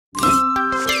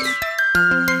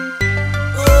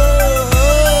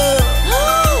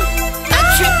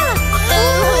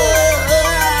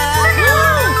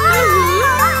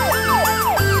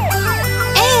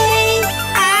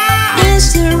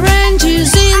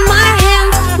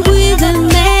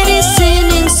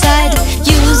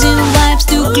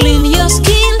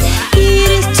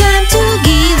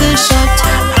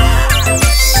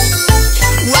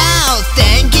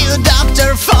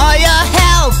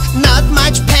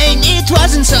it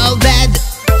wasn't so bad.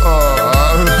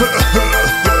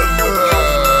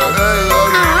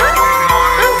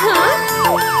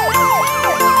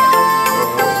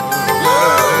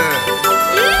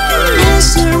 A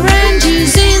syringe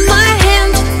is in my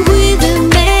hand with the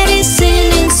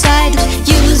medicine inside.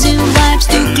 Using wipes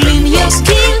to clean your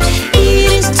skin.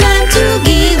 It is time to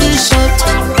give a shot.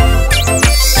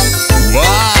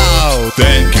 Wow!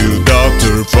 Thank you,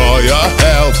 doctor, for your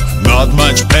help. Not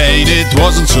much pain, it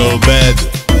wasn't so bad.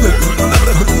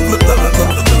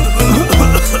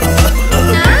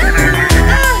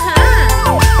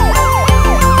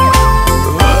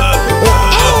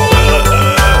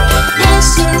 A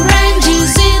syringe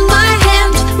is in my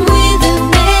hand with the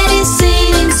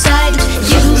medicine inside.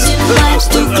 Using wipes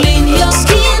to clean your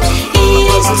skin. It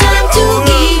is time to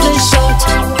give a shot.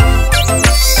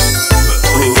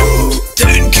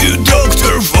 Thank you,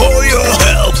 doctor, for your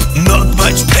help. Not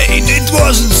much pain, it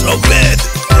wasn't so bad.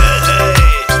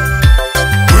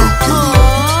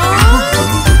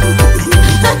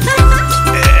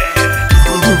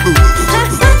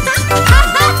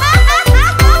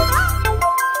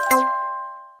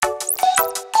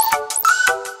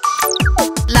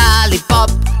 Lollipop,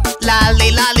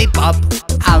 lolly lollipop,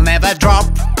 I'll never drop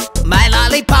my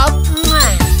lollipop.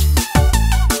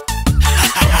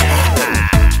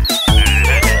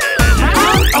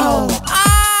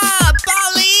 Ah,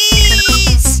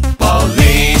 police!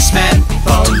 Policeman,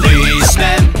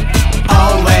 policeman,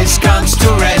 always comes to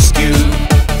rescue.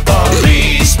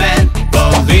 Policeman,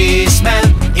 policeman,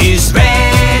 is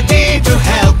ready to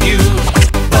help you.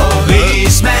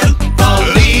 Policeman,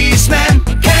 policeman,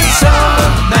 can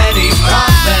solve many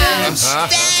problems.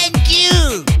 Thank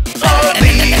you!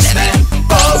 Policeman,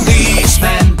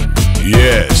 policeman,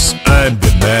 Yes, I'm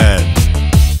the man.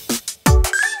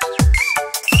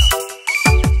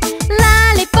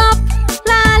 Lollipop,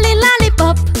 lolly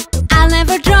lollipop, I'll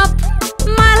never drop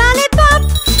my lollipop.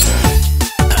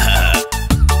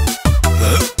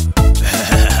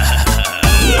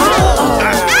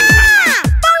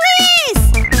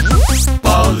 Police!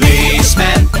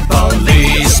 policeman,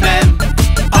 policeman,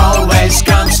 always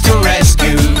comes to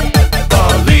rescue.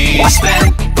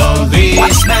 Policeman,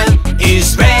 policeman,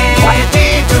 is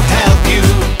ready to help you.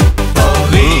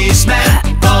 Policeman,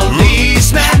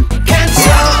 policeman, can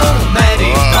solve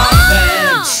many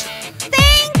problems.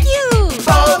 Thank you!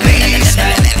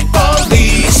 Policeman,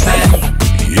 policeman,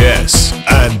 Yes,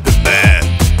 I'm the man.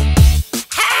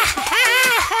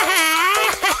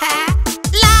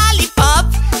 Lollipop,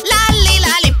 lolly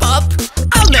lollipop,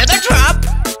 I'll never drop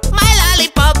my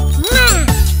lollipop.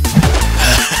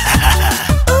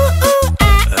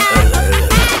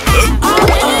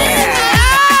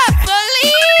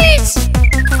 Police!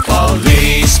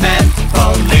 policeman,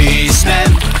 policeman,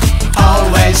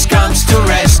 always comes to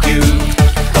rescue.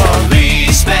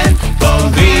 Policeman,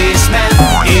 policeman,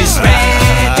 is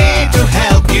ready to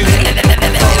help you.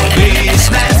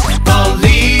 Policeman,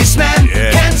 policeman,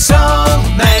 can solve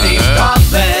many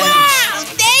problems. Wow,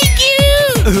 thank you!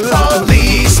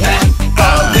 Policeman,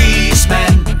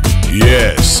 policeman,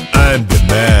 Yes, I'm the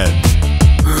man.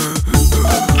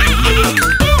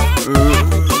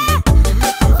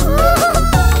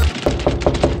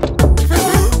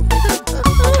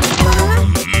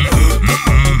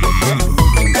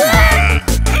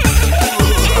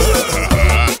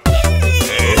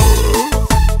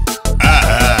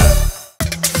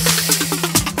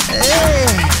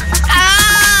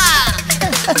 Ah!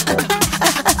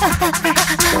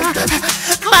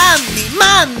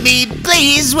 Mommy,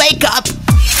 please wake up.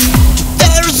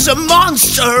 There's a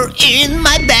monster in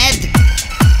my bed.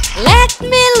 Let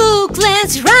me look,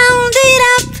 let's round it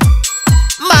up.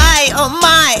 My, oh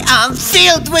my, I'm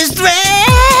filled with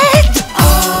dread.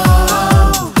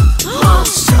 Oh,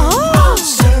 monster,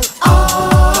 monster,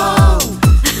 oh.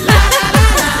 La la la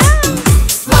la.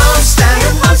 monster,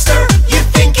 monster, you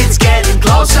think it's getting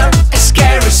closer. A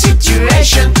scary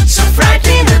situation, so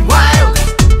frightening and wild.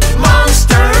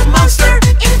 Monster, monster,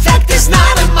 in fact it's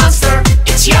not a monster,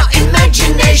 it's your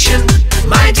imagination,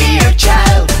 my dear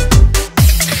child.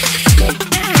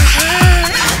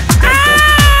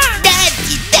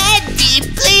 Daddy,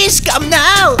 please come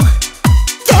now.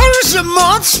 There's a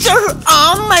monster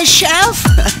on my shelf.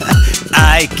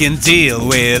 I can deal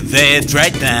with it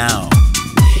right now.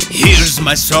 Here's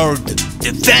my sword,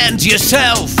 defend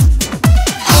yourself.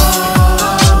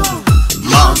 Oh,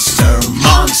 Monster,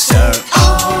 monster,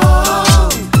 oh.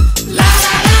 La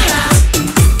la la la.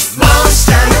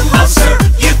 Monster, monster,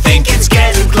 you think it's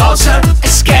getting closer. A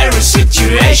scary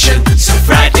situation, so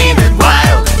frightening and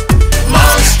wild.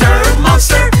 Monster,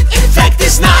 monster, in fact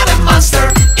it's not a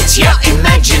monster, it's your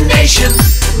imagination,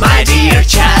 my dear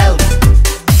child.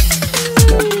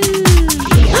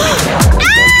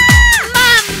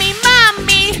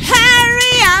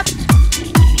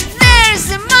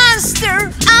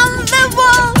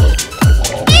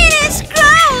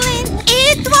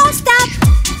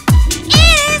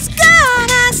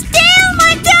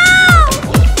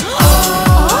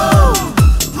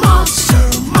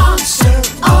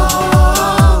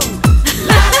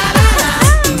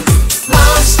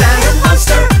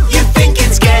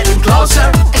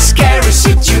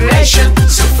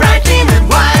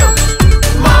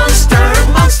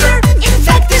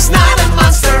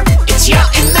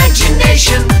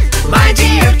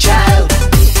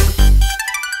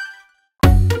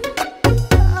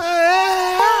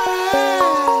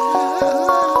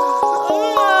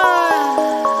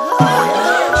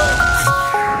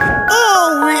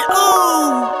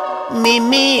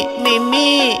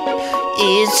 me,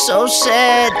 it's so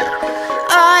sad.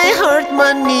 I hurt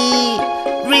my knee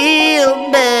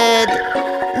real bad.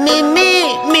 Me,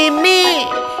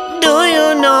 do you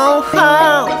know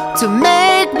how to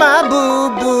make my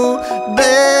boo-boo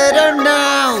better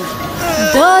now?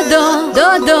 Dodo,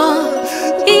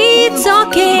 it's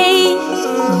okay.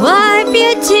 Wipe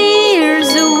your tears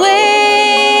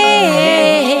away.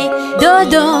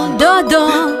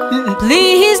 Dodo,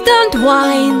 please don't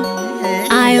whine.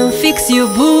 I'll fix your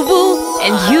boo-boo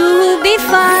and you will be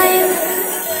fine.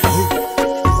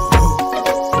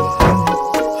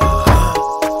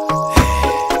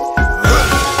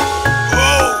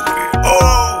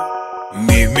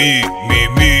 Me,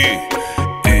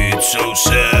 it's so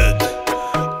sad.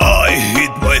 I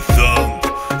hit my thumb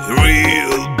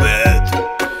real bad.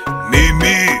 Me,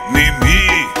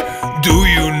 do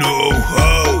you know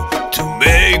how to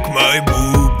make my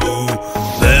boo-boo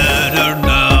better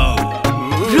now?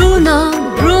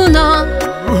 Bruno,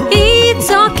 it's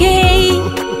okay.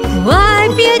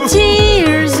 Wipe your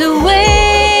tears away.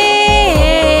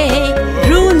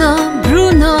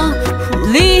 Bruno,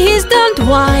 please don't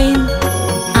whine.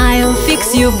 I'll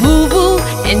fix your boo-boo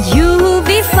and you will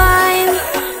be fine.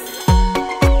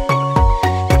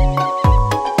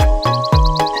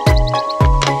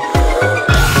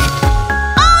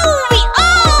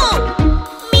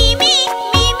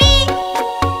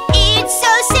 It's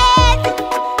so sad.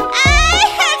 I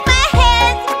hurt my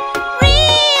head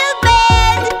real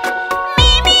bad.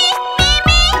 Mimi,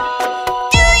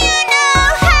 do you know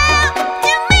how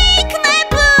to make my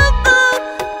boo-boo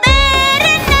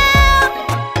better now?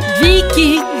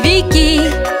 Vicky,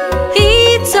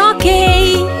 it's okay.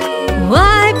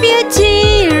 Wipe your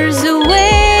tears away.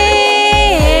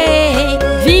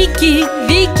 Vicky,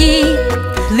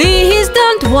 please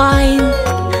don't whine.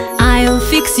 I'll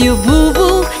fix your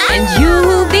boo-boo and you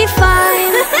will be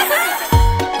fine.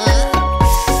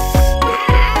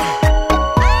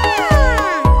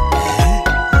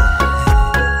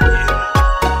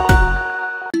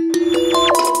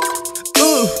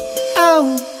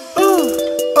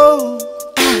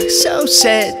 So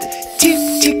sad. Tick,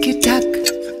 ticky, tack.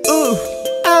 Ooh,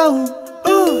 ow,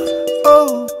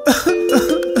 oh.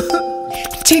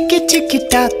 Ticky, ticky,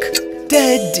 tack.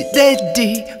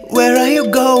 Daddy, where are you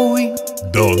going?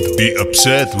 Don't be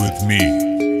upset with me.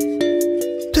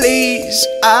 Please,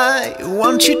 I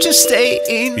want you to stay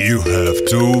in. You have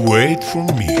to wait for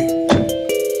me.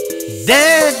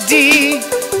 Daddy,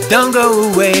 don't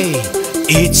go away.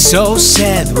 It's so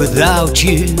sad without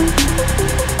you.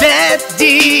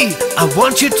 Daddy, I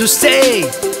want you to stay.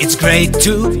 It's great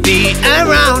to be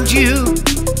around you.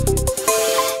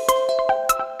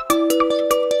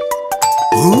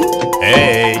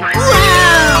 Hey,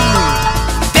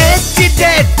 Wow!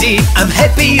 Daddy, I'm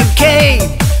happy you came.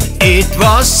 It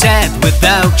was sad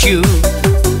without you.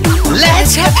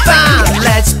 Let's have fun,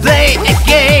 let's play a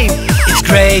game. It's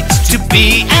great to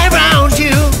be around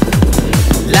you.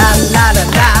 La la la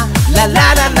la, la la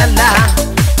la la la.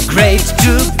 Great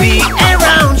to be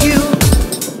around you.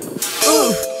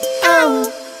 Ooh,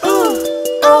 ow,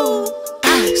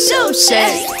 oh, so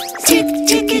sad. Tick,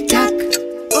 ticky, tack.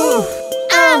 Ooh,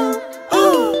 ow,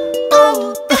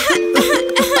 oh.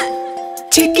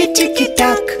 Ticky, ticky,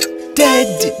 tack.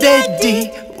 Daddy,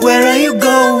 where are you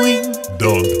going?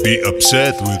 don't be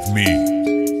upset with me.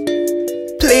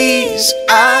 Please,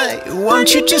 I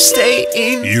want you to stay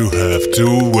in. You have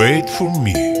to wait for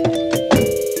me.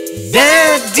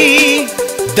 Daddy,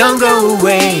 don't go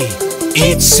away.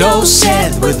 It's so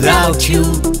sad without you.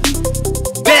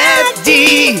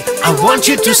 Daddy, I want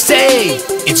you to stay.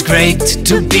 It's great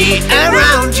to be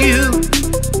around you.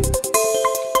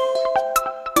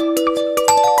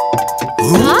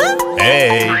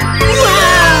 Hey,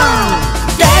 Wow!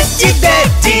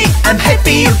 Daddy, I'm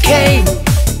happy you came.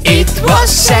 It was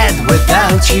sad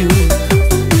without you.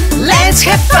 Let's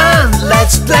have fun,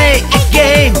 let's play a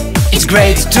game. It's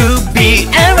great to be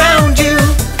around you.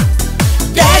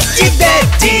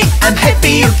 Daddy, I'm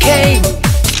happy you came.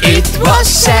 It was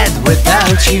sad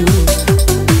without you.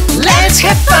 Let's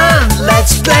have fun,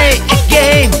 let's play a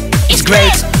game. It's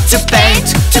great to paint,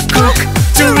 to cook,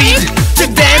 to read, to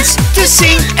dance, to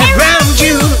sing around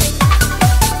you.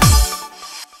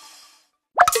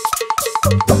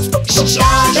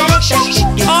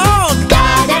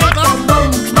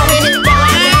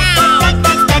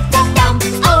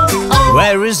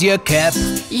 Where is your cap?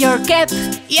 Your cap,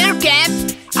 Your cap,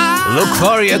 Look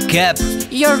for your cap.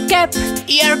 your cap,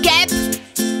 your cap.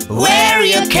 Wear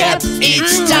your cap.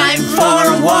 It's time for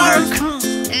work.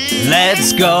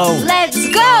 Let's go. let's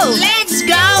go! Let's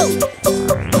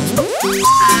go.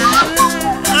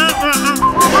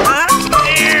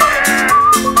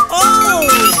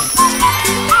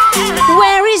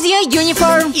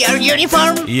 Your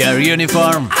uniform. Your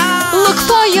uniform. Look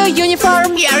for your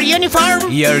uniform. Your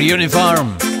uniform. Your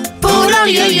uniform. Put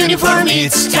on your uniform,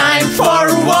 it's time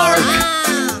for work.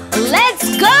 Let's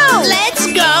go. Let's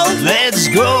go. Let's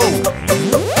go.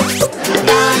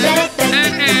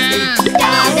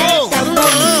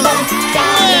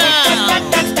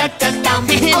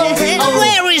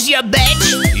 Where is your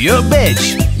badge? Your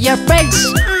badge. Your badge.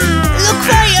 Look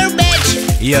for your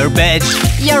badge. Your badge.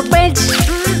 Your badge.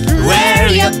 Wear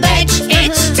your badge.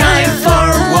 It's time for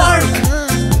work.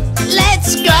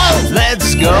 Let's go.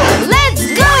 Let's go. Let's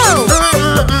go.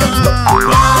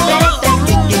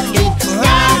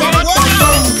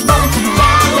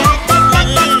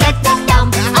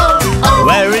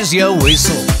 Where is your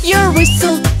whistle? Your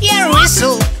whistle. Your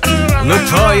whistle. Look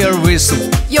for your whistle.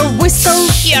 Your whistle.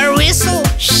 Your whistle.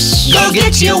 Go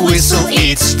get your whistle.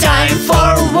 It's time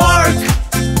for work.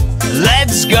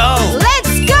 Let's go.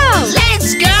 Let's go.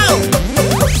 Let's go.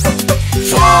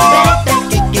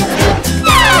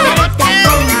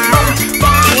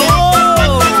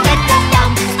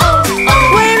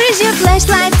 Where is your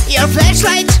flashlight? Your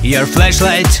flashlight. Your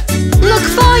flashlight. Look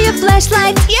for your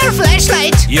flashlight. Your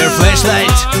flashlight. Your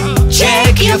flashlight.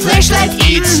 Check your flashlight.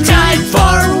 It's time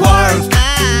for work.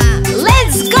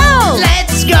 Let's go.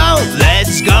 Let's go.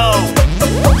 Let's go.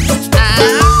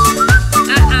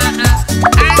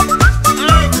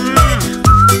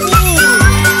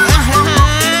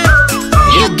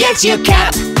 You get your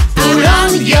cap. Put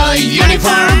on your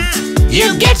uniform.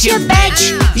 You get your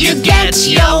badge. You get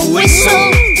your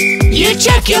whistle. You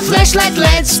check your flashlight.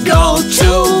 Let's go to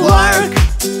work.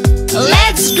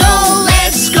 Let's go.